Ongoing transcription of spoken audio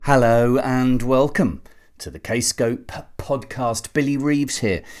Hello and welcome to the Kscope podcast. Billy Reeves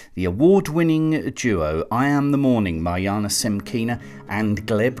here. The award-winning duo Iamthemorning, Marjana Semkina and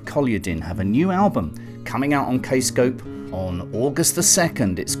Gleb Kolyadin have a new album coming out on Kscope on August the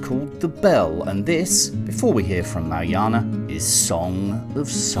 2nd. It's called The Bell, and this, before we hear from Marjana, is Song of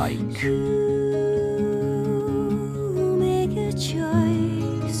Psych. You make a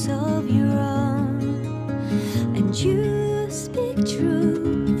choice of your own, and you speak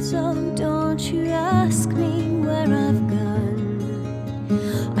truth, so don't you ask me where I've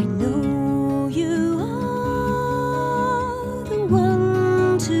gone. I know you are the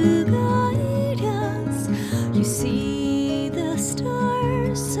one to guide us. You see the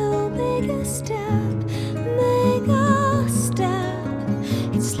stars, so make a step, make a step.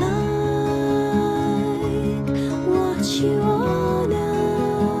 It's like what you are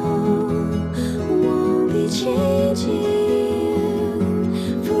now won't be changing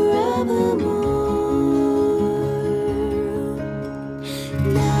forevermore.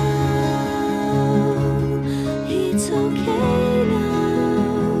 Now it's okay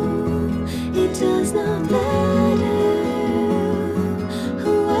now. It does not matter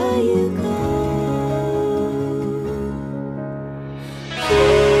where you go. You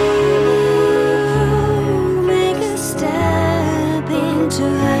make a step into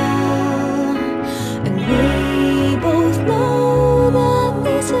hell, and we both know that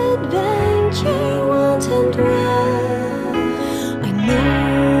this adventure won't end well. I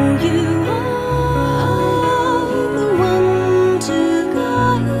know you are the one to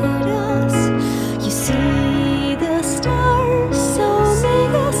guide us. You see the stars, so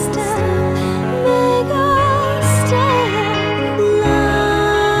make a step, make a step.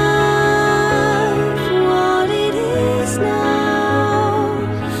 Life, what it is now,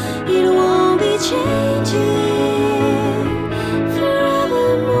 it won't be changing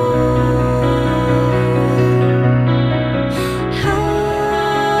forevermore.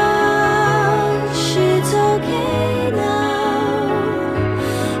 Hush, it's okay now.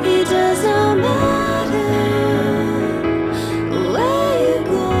 It does not matter where you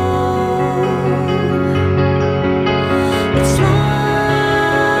go. It's like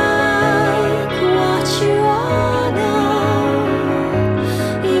what you are now.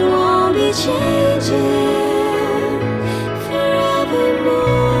 It won't be changing forevermore.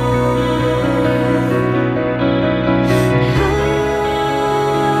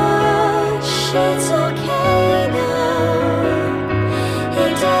 Hush, it's okay now.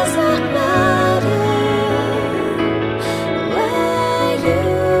 It does not matter where you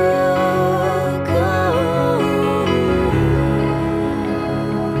go.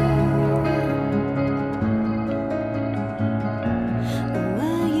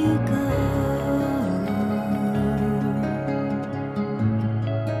 Where you go.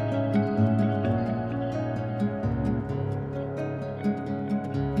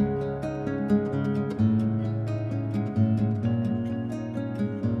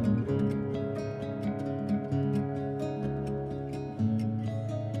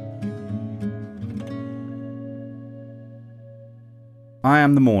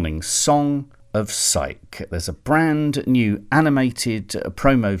 Iamthemorning, Song of Psych. There's a brand new animated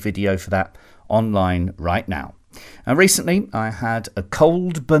promo video for that online right now. And recently I had a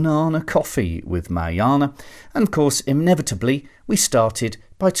cold banana coffee with Marjana, and of course inevitably we started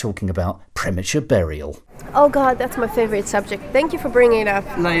by talking about premature burial. Oh God, that's my favourite subject. Thank you for bringing it up.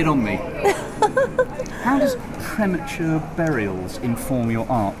 Lay it on me. How does premature burials inform your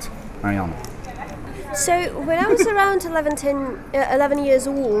art, Marjana? So when I was around 11 years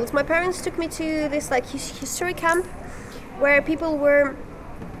old, my parents took me to this history camp where people were,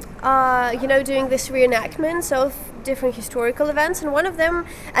 doing this reenactments of different historical events, and one of them,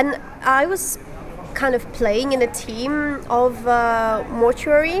 and I was kind of playing in a team of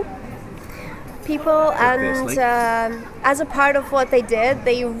mortuary people, and as a part of what they did,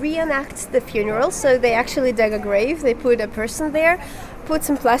 they reenact the funeral. So they actually dug a grave, they put a person there, put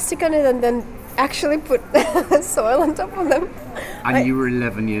some plastic on it, and then actually put soil on top of them. And you were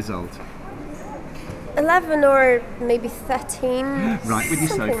 11 years old? 11 or maybe 13. Right, with your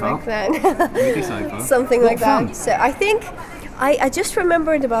something sofa. like that. With your sofa. Something What like fun. that. So I think I just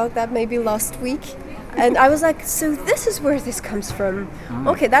remembered about that maybe last week, and I was like, so this is where this comes from.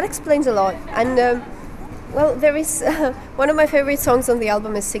 Okay, that explains a lot. And there is one of my favorite songs on the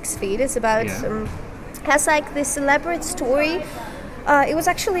album is 6 Feet. It's about has like this elaborate story. It was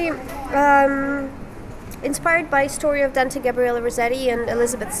actually inspired by a story of Dante Gabriele Rossetti and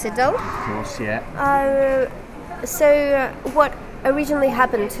Elizabeth Siddal. Of course, yeah. So what originally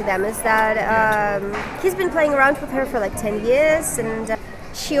happened to them is that he's been playing around with her for like 10 years, and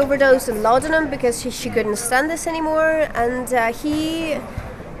she overdosed on laudanum because she couldn't stand this anymore, and he,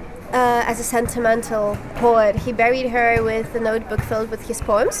 as a sentimental poet, he buried her with a notebook filled with his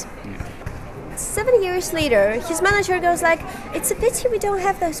poems. 7 years later, his manager goes like, "It's a pity we don't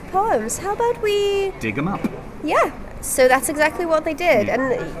have those poems. How about we dig them up?" Yeah. So that's exactly what they did,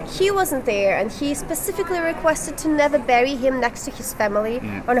 and he wasn't there, and he specifically requested to never bury him next to his family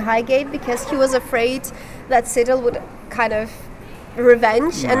on Highgate because he was afraid that Siddle would kind of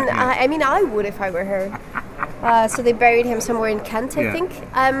revenge, and I mean I would if I were her. So they buried him somewhere in Kent, I think.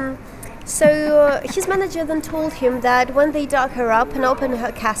 So his manager then told him that when they dug her up and opened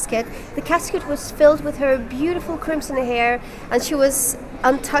her casket, the casket was filled with her beautiful crimson hair, and she was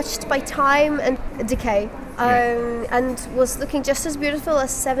untouched by time and decay. And was looking just as beautiful as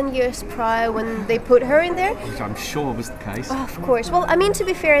 7 years prior when they put her in there. Which I'm sure was the case. Oh, of course. Well, I mean, to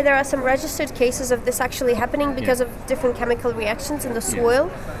be fair, there are some registered cases of this actually happening because of different chemical reactions in the soil.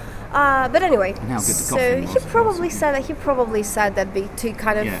 But anyway, and how good the so coffin was, he probably said that to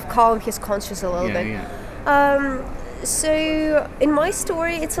kind of calm his conscience a little bit. So in my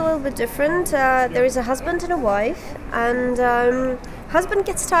story, it's a little bit different. There is a husband and a wife, and husband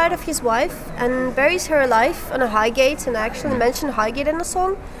gets tired of his wife and buries her alive on a Highgate, and I actually mentioned Highgate in the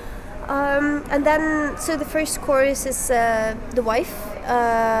song. And then, so the first chorus is the wife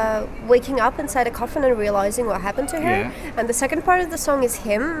waking up inside a coffin and realizing what happened to her. And the second part of the song is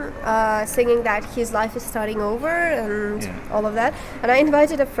him singing that his life is starting over and all of that. And I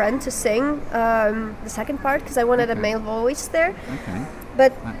invited a friend to sing the second part because I wanted a male voice there.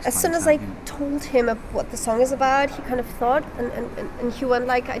 But as soon as I told him what the song is about, he kind of thought, and he went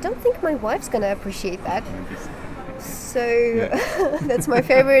like, "I don't think my wife's going to appreciate that." So that's my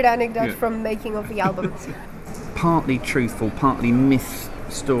favorite anecdote from making of the album. Partly truthful, partly myth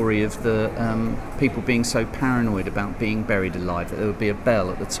story of the people being so paranoid about being buried alive that there would be a bell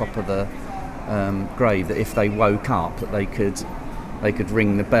at the top of the grave that if they woke up that they could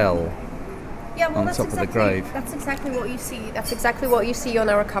ring the bell on top of the grave. That's exactly what you see. That's exactly what you see on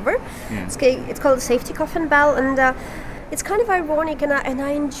our cover. It's called a safety coffin bell, and it's kind of ironic, and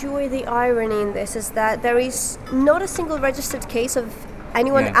I enjoy the irony in this, is that there is not a single registered case of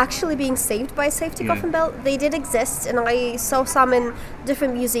anyone actually being saved by a safety coffin bell. They did exist, and I saw some in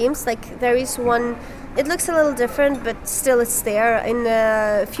different museums. Like there is one, it looks a little different, but still it's there, in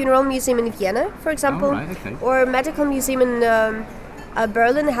a funeral museum in Vienna, for example, or a medical museum in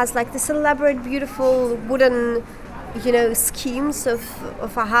Berlin. It has like this elaborate, beautiful wooden schemes of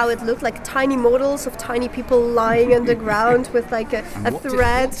how it looked, like tiny models of tiny people lying underground with like a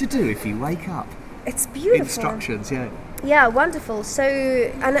thread. What to do if you wake up? It's beautiful. Instructions, Yeah, wonderful. So,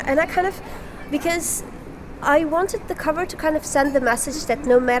 and I kind of, because I wanted the cover to kind of send the message that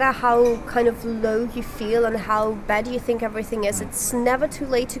no matter how kind of low you feel and how bad you think everything is, it's never too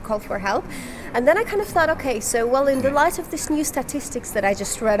late to call for help. And then I kind of thought, okay, so well, in the light of this new statistics that I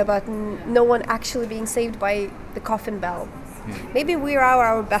just read about no one actually being saved by the coffin bell, maybe we are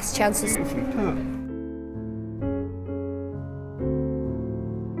our best chances.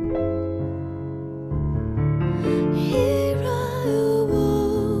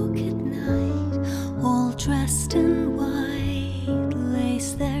 Dressed in white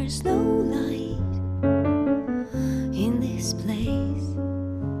lace, there's no light in this place.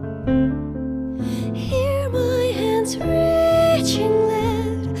 Hear my hands reaching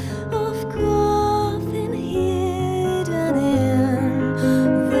lead of coffin hidden in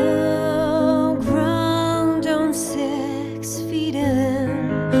the ground on 6 feet in.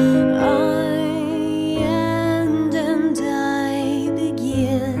 I end and I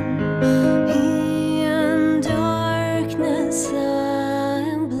begin.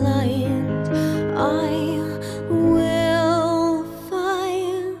 I'm blind. I will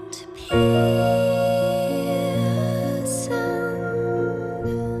find peace and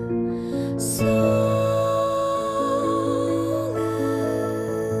solace, warmth and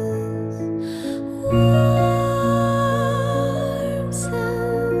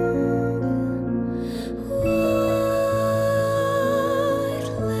white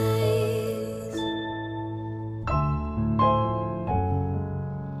lace.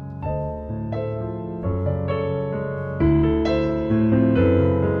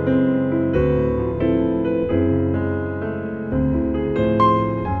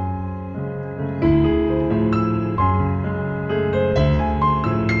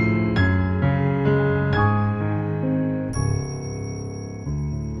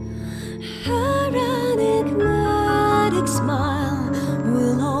 Her enigmatic smile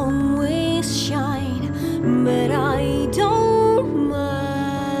will always shine, but I don't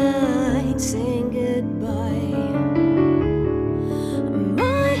mind saying goodbye.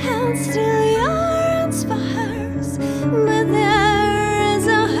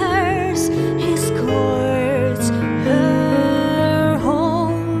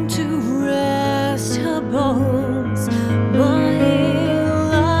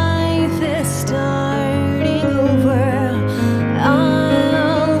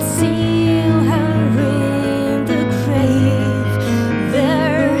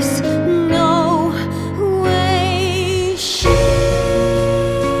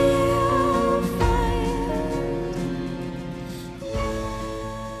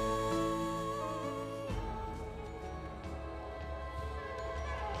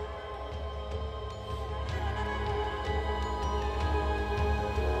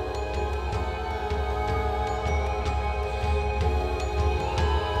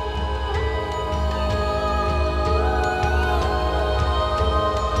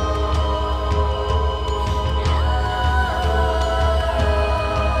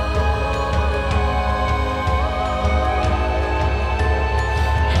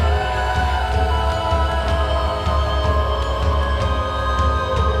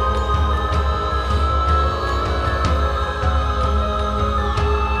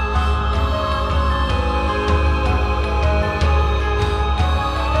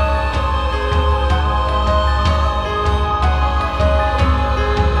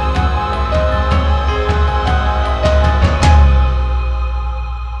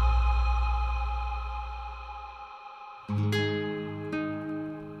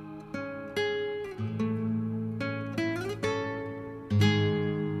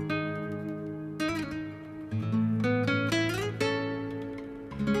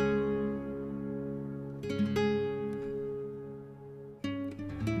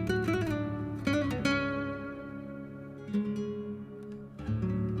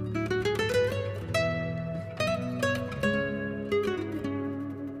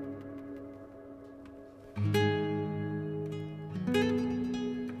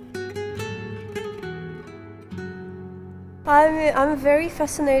 I'm very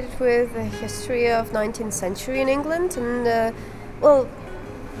fascinated with the history of 19th century in England, and well,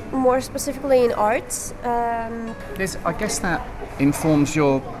 more specifically in arts. I guess that informs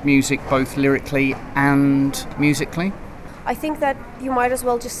your music both lyrically and musically. I think that you might as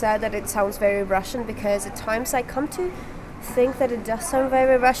well just say that it sounds very Russian, because at times I come to think that it does sound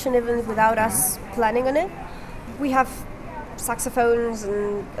very Russian even without us planning on it. We have saxophones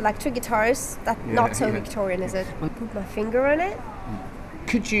and electric guitars. That's not so Victorian, is it? Put my finger on it.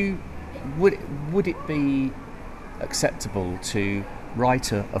 Would it be acceptable to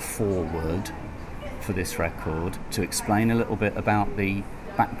write a foreword for this record to explain a little bit about the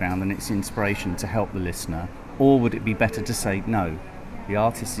background and its inspiration to help the listener, or would it be better to say no, the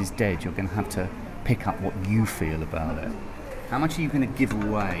artist is dead, you're going to have to pick up what you feel about it? How much are you going to give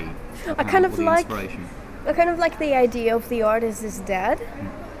away? I kind of like the idea of the artist is dead,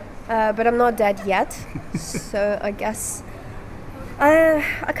 but I'm not dead yet. So I guess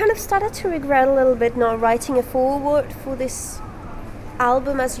I kind of started to regret a little bit not writing a foreword for this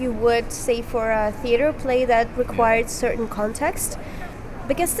album as you would, say, for a theater play that required certain context.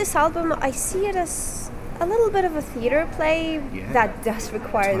 Because this album, I see it as a little bit of a theater play that does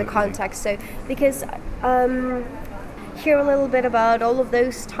require the context. So, because hear a little bit about all of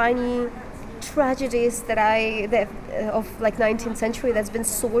those tiny tragedies that of like 19th century that's been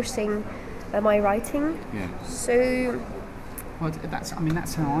sourcing my writing. Yeah. So. Well, that's how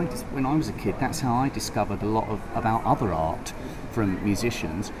when I was a kid, that's how I discovered a lot about other art from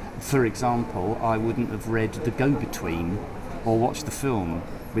musicians. For example, I wouldn't have read The Go-Between or watched the film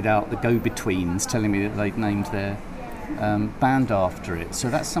without the Go-Betweens telling me that they'd named their band after it. So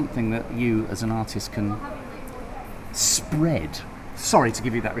that's something that you as an artist can spread. Sorry to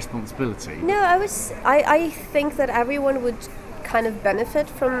give you that responsibility. No, I think that everyone would kind of benefit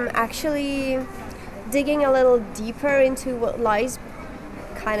from actually digging a little deeper into what lies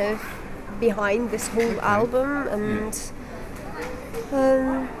kind of behind this whole album, and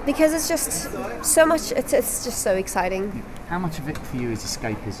because it's just so much, it's just so exciting. How much of it for you is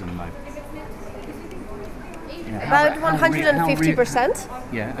escapism, though? About 150%.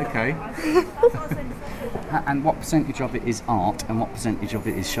 Yeah, okay. And what percentage of it is art and what percentage of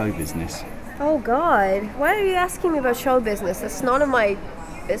it is show business? Oh God, why are you asking me about show business? That's none of my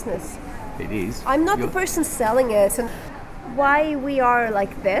business. It is. I'm not the person selling it, and why we are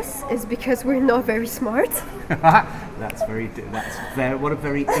like this is because we're not very smart. That's very. What a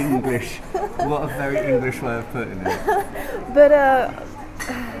very English way of putting it. But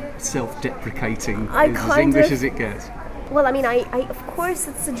self-deprecating is as English as it gets. Well, I mean, I of course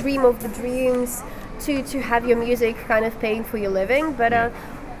it's a dream of the dreams to have your music kind of paying for your living, but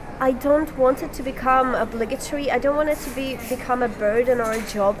I don't want it to become obligatory. I don't want it to become a burden or a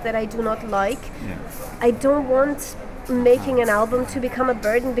job that I do not like. Yeah. I don't want making an album to become a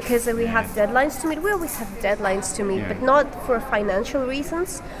burden because we have deadlines to meet. We always have deadlines to meet, but not for financial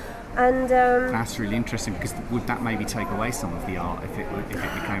reasons. And that's really interesting, because would that maybe take away some of the art if it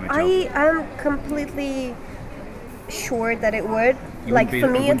became a job? I am completely sure that it would. For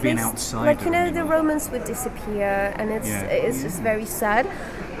me at least, the romance would disappear, and it's just very sad.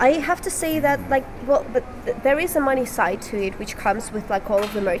 I have to say that, but there is a money side to it, which comes with all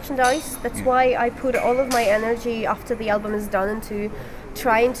of the merchandise. That's why I put all of my energy after the album is done into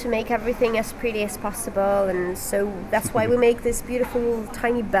trying to make everything as pretty as possible, and so that's why we make these beautiful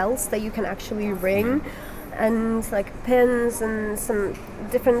tiny bells that you can actually ring, and pins and some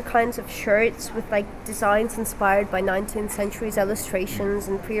different kinds of shirts with designs inspired by 19th century's illustrations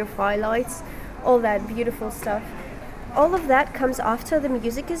and pre-fire lights, all that beautiful stuff. All of that comes after the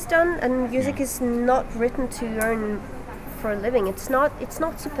music is done, and music is not written to earn for a living. It's not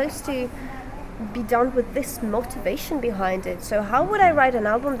supposed to be done with this motivation behind it. So how would I write an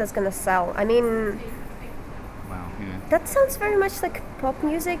album that's gonna sell? I mean, that sounds very much like pop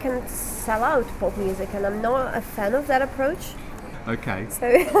music and sell out pop music, and I'm not a fan of that approach. Okay. So,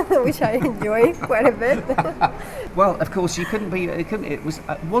 which I enjoy quite a bit. Well, of course, you couldn't be. It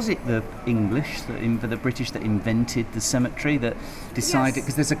was it the English, the British that invented the cemetery, that decided,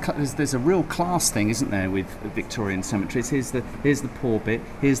 because there's a real class thing, isn't there, with Victorian cemeteries? Here's the poor bit.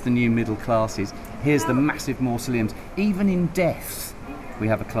 Here's the new middle classes. Here's the massive mausoleums. Even in death, we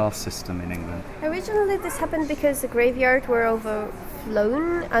have a class system in England. Originally, this happened because the graveyard were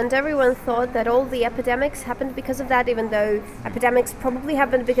overflown, and everyone thought that all the epidemics happened because of that, even though epidemics probably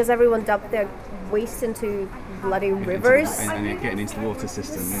happened because everyone dumped their waste into bloody rivers. And getting into the water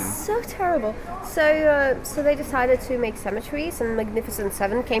system, So terrible. So they decided to make cemeteries, and Magnificent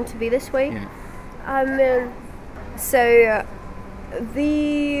Seven came to be this way. So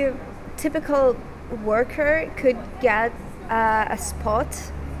the typical worker could get a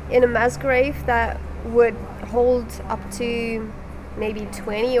spot in a mass grave that would hold up to maybe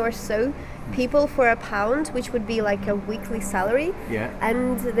 20 or so people for £1, which would be like a weekly salary. Yeah.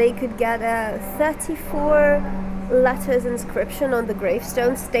 And they could get a 34 letters inscription on the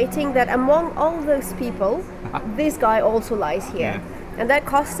gravestone stating that among all those people, this guy also lies here. Yeah. And that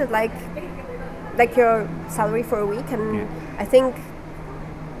costed like your salary for a week. And Yeah. I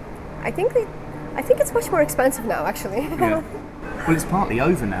think it's much more expensive now, actually. Yeah. Well, it's partly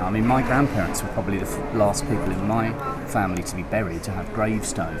over now. I mean, my grandparents were probably the last people in my family to be buried, to have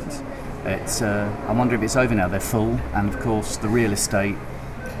gravestones. It's. I wonder if it's over now. They're full, and of course, the real estate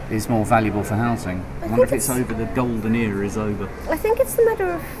is more valuable for housing. I wonder if it's over. The golden era is over. I think it's a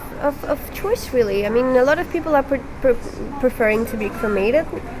matter of choice, really. I mean, a lot of people are preferring to be cremated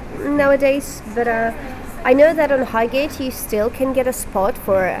nowadays, but I know that on Highgate you still can get a spot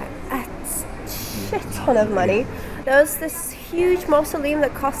for a shit ton of money. There was this huge mausoleum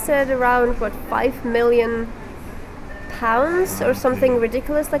that costed around £5 million or something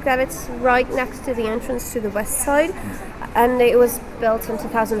ridiculous like that. It's right next to the entrance to the west side, and it was built in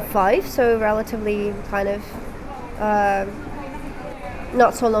 2005, so relatively kind of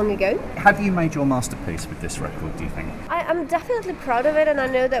not so long ago. Have you made your masterpiece with this record, do you think? I'm definitely proud of it, and I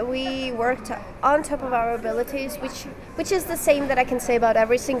know that we worked on top of our abilities, which is the same that I can say about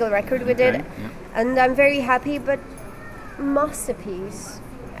every single record we did. Yeah. And I'm very happy. But masterpiece,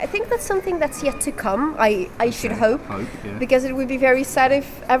 I think that's something that's yet to come. I should hope, yeah. Because it would be very sad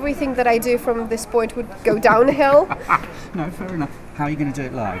if everything that I do from this point would go downhill. No, fair enough. How are you going to do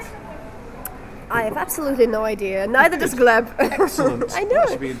it live? I have absolutely no idea. Neither does Gleb. Excellent. I know. That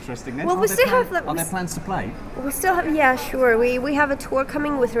should be interesting then. Well, we still have. Are there plans to play? We still have. Yeah, sure. We have a tour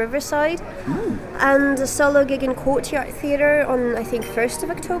coming with Riverside, and a solo gig in Courtyard Theatre on, I think, 1st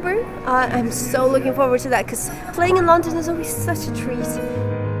of October. I'm so looking forward to that, because playing in London is always such a treat.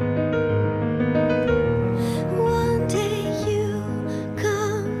 One day you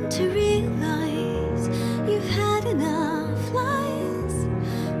come to realize you've had enough lies.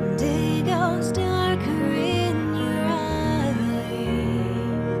 Day goes darker in your eyes.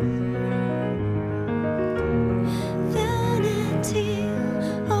 Vanity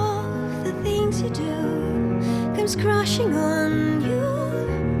of the things you do comes crashing on you.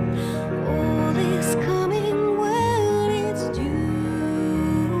 All is coming when it's due.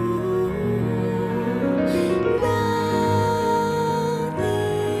 Nothing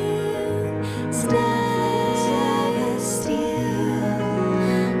stands still.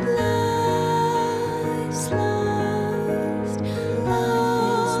 Life's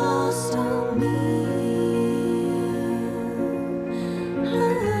lost on me.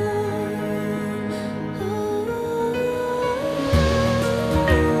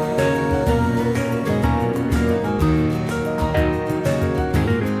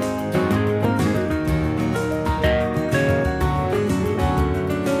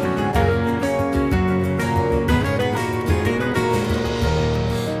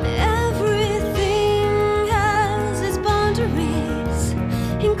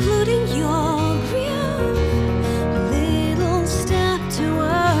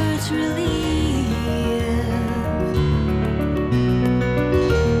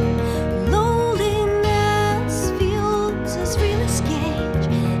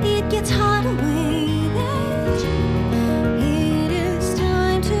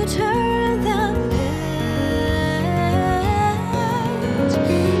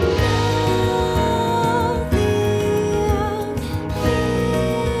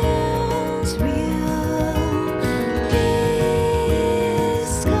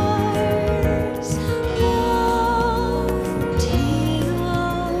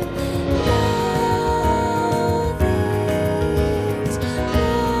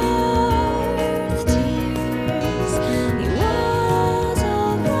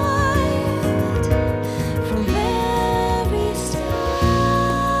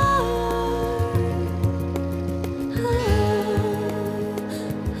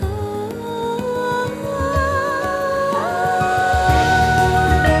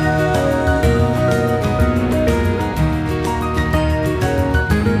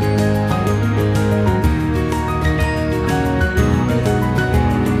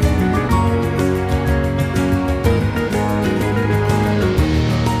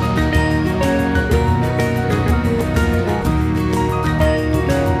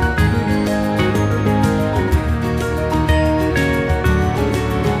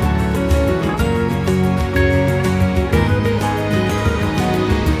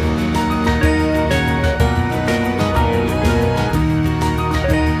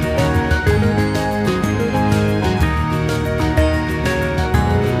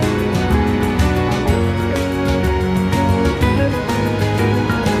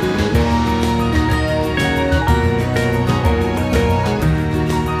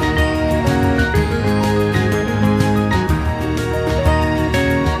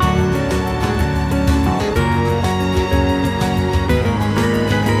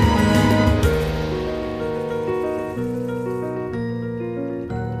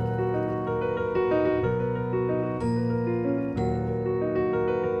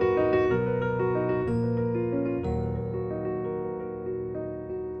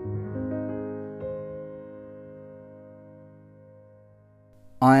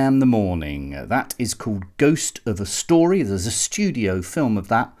 I Am the Morning. That is called Ghost of a Story. There's a studio film of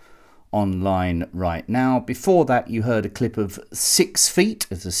that online right now. Before that, you heard a clip of 6 Feet.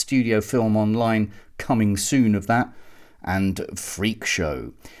 There's a studio film online coming soon of that. And Freak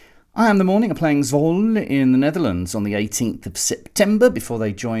Show. I Am the Morning are playing Zwolle in the Netherlands on the 18th of September before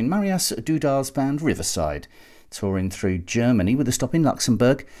they join Marius Dudar's band Riverside, touring through Germany with a stop in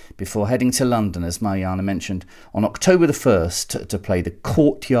Luxembourg before heading to London, as Marjana mentioned, on October the 1st to play the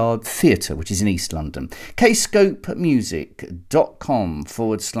Courtyard Theatre, which is in East London.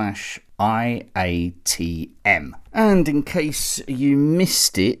 kscopemusic.com/IATM. And in case you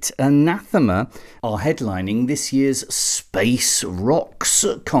missed it, Anathema are headlining this year's Space Rocks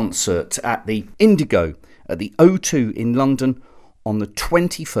concert at the Indigo at the O2 in London on the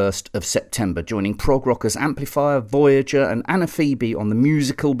 21st of September, joining prog rockers Amplifier, Voyager and Anna Phoebe on the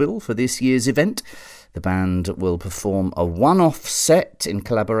musical bill for this year's event. The band will perform a one-off set in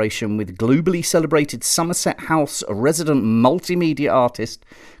collaboration with globally celebrated Somerset House resident multimedia artist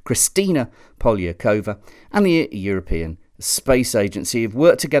Christina Polyakova and the European Space Agency have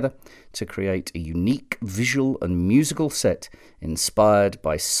worked together to create a unique visual and musical set inspired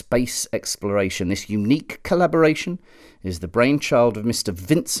by space exploration. This unique collaboration is the brainchild of Mr.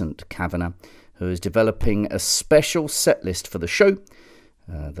 Vincent Kavanagh, who is developing a special set list for the show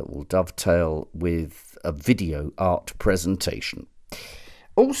that will dovetail with a video art presentation.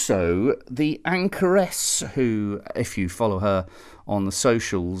 Also, the Anchoress, who, if you follow her on the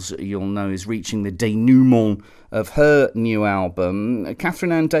socials, you'll know is reaching the denouement of her new album.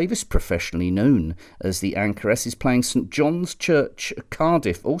 Catherine Ann Davis, professionally known as the Anchoress, is playing St John's Church,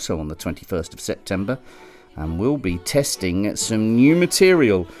 Cardiff, also on the 21st of September, and we'll be testing some new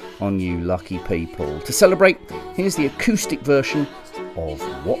material on you lucky people. To celebrate, here's the acoustic version of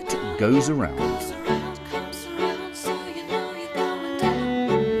What Goes Around.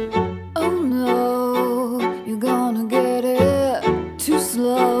 Oh no, you're gonna get it too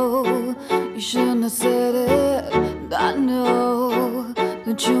slow. You shouldn't have said it. I know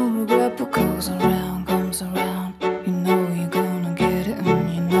that you'll regret what goes around, comes around. You know you're gonna get it,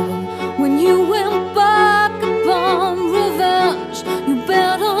 and you know when you went back upon revenge, you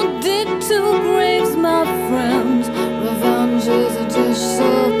better dig 2 graves, my friends. Revenge is a dish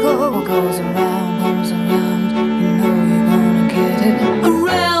so cold. What goes around comes around. You know you're gonna get it.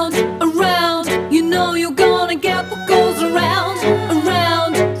 Around, around. You know you're gonna get what goes around.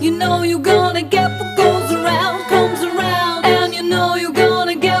 Around. You know you're gonna get what goes around, comes around. And you know you're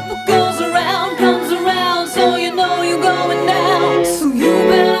gonna get what goes around, comes around. So you know you're going down. So you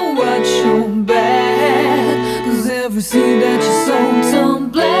better watch your back, 'cause every seed that you sown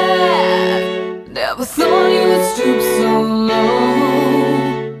turned black. Never thought you would stoop so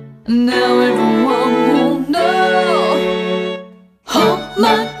low. Now everyone will know. Oh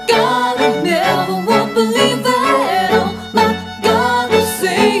my God, I never would believe that. Oh my God, I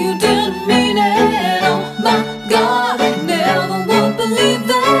say you didn't mean it. Oh my God, I never would believe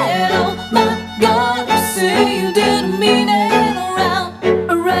that. Oh my God, I say you didn't mean it. Around,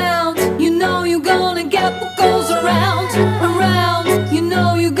 around, you know you're gonna get what goes around. Around, you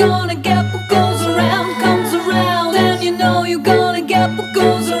know you're gonna get what goes around, comes around. And you know you're gonna get what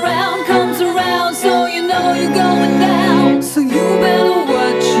goes around, comes around. So you know you're going down. So you better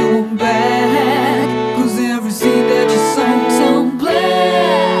watch your back, 'cause every seed that you sown turned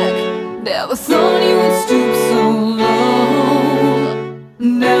black. Never thought you would stoop so low.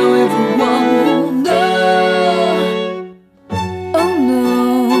 Now everyone will know. Oh no,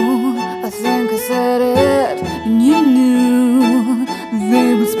 I think I said it, and you knew they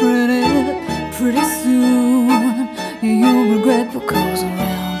would spread it pretty soon. You'll regret what goes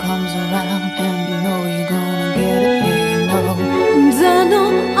around, comes around, and you know you're gonna get it, yeah, you know. And I know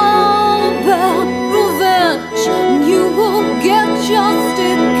all about revenge, and you will get your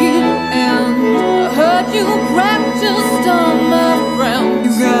sticky end. I heard you practiced on my friend.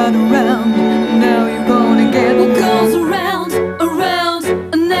 You got around, now you're gonna get what goes around, around.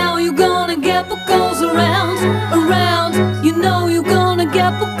 And now you're gonna get what goes around, around. You know you're gonna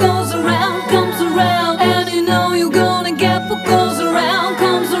get what goes around, comes around. And you know you're gonna get what goes around,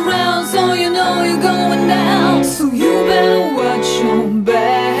 comes around. So you know you're going down. So you better watch your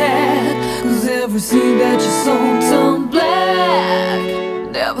back, 'cause every seed that you sown turned black.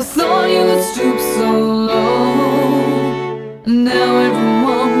 Never thought you would stoop so low. Now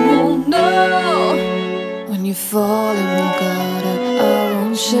everyone will know. When you fall in the gutter, I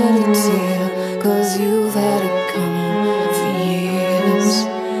won't shed a tear, 'cause you've had it coming for years.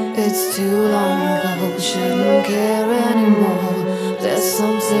 It's too long ago, shouldn't care anymore. There's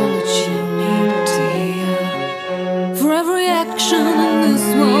something that you need to hear. For every action in this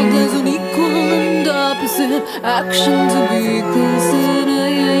action to be considered.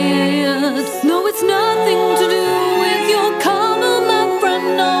 No, it's nothing to do with your karma, my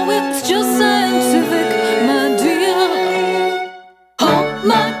friend. No, it's just scientific, my dear. Oh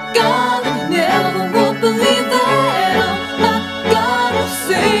my God, I never would believe that. Oh my God, I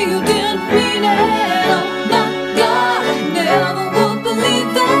say you didn't mean it. Oh my God, I never would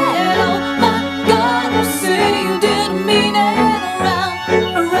believe that. Oh my God, I say you didn't mean it.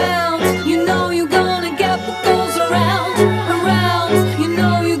 Around, you know you're gonna get what goes around. Around, you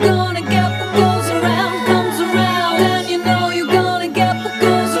know you're gonna get what goes around, comes around. And you know you're gonna get what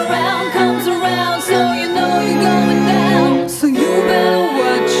goes around, comes around. So you know you're going down. So you better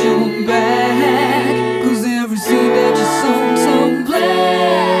watch your back, 'cause every seed that you sown turned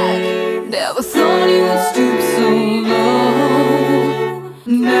black. Never thought you would stoop so low.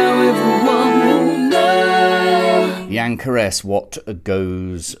 Now everyone will know. The Anchoress, What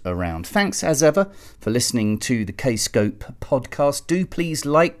Goes Around. Thanks as ever for listening to the K-Scope podcast. Do please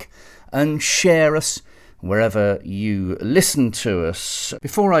like and share us wherever you listen to us.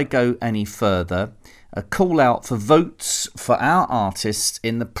 Before I go any further, a call out for votes for our artists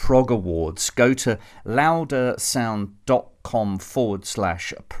in the Prog Awards. Go to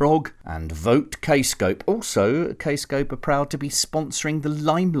loudersound.com/prog and vote K-Scope. Also, K-Scope are proud to be sponsoring the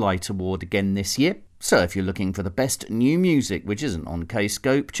Limelight Award again this year. So if you're looking for the best new music which isn't on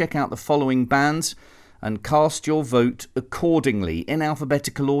K-Scope, check out the following bands and cast your vote accordingly. In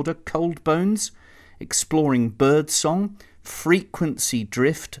alphabetical order: Cold Bones, Exploring Birdsong, Frequency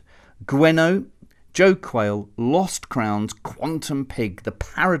Drift, Gweno, Joe Quayle, Lost Crowns, Quantum Pig, The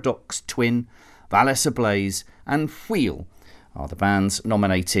Paradox Twin, Valles Ablaze and Wheel are the bands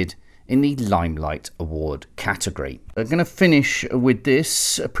nominated in the Limelight Award category. I'm going to finish with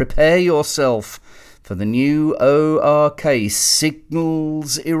this. Prepare yourself for the new ORK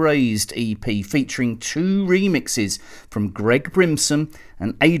Signals Erased EP, featuring 2 remixes from Greg Brimson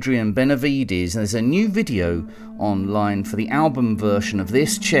and Adrian Benavides. There's a new video online for the album version of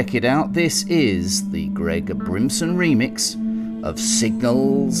this. Check it out. This is the Greg Brimson remix of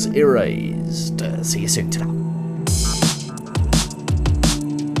Signals Erased. See you soon. Ta-da.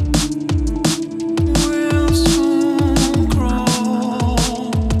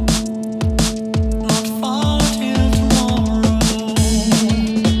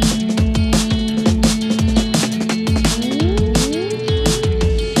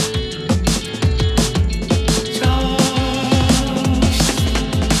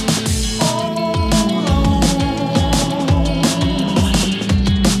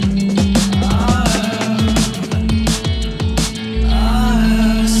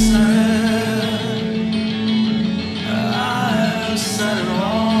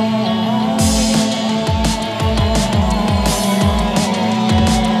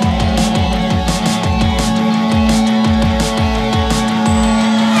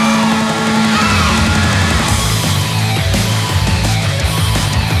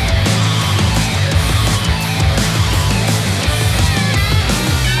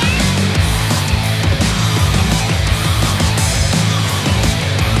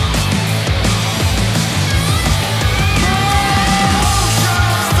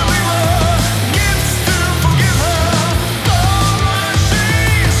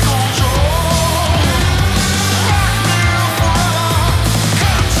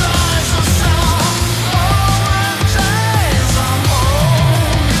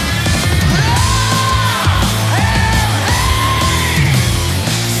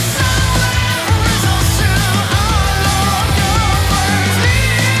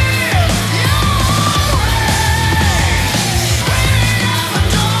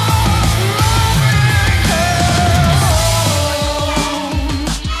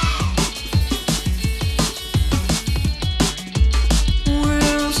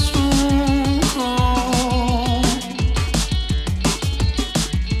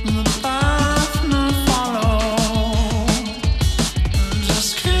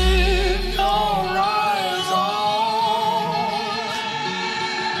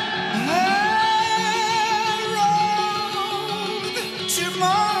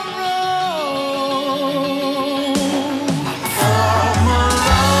 Tomorrow